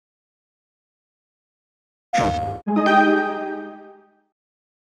Every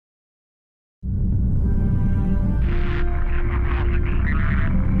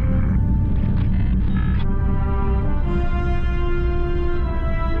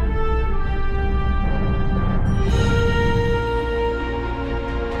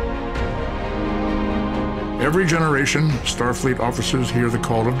generation, Starfleet officers hear the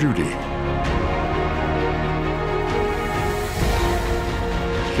call of duty.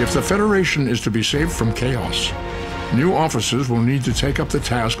 If the Federation is to be saved from chaos, new officers will need to take up the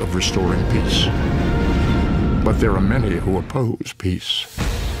task of restoring peace. But there are many who oppose peace.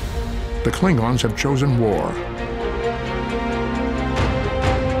 The Klingons have chosen war.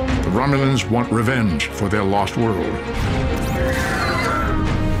 The Romulans want revenge for their lost world.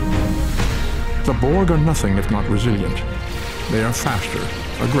 The Borg are nothing if not resilient. They are faster,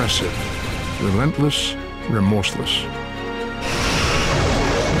 aggressive, relentless, remorseless.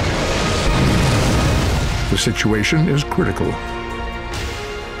 The situation is critical.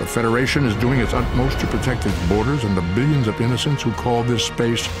 The Federation is doing its utmost to protect its borders and the billions of innocents who call this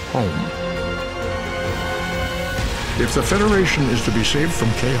space home. If the Federation is to be saved from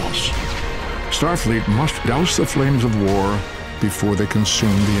chaos, Starfleet must douse the flames of war before they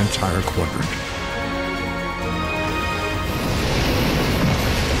consume the entire quadrant.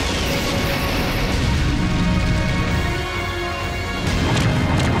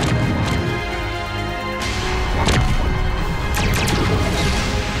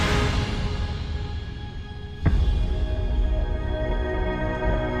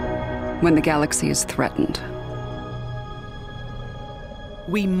 When the galaxy is threatened,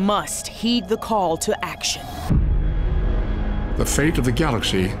 we must heed the call to action. The fate of the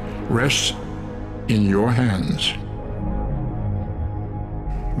galaxy rests in your hands.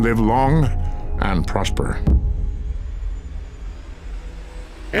 Live long and prosper.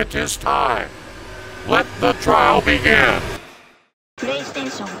 It is time. Let the trial begin.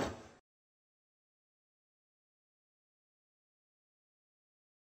 PlayStation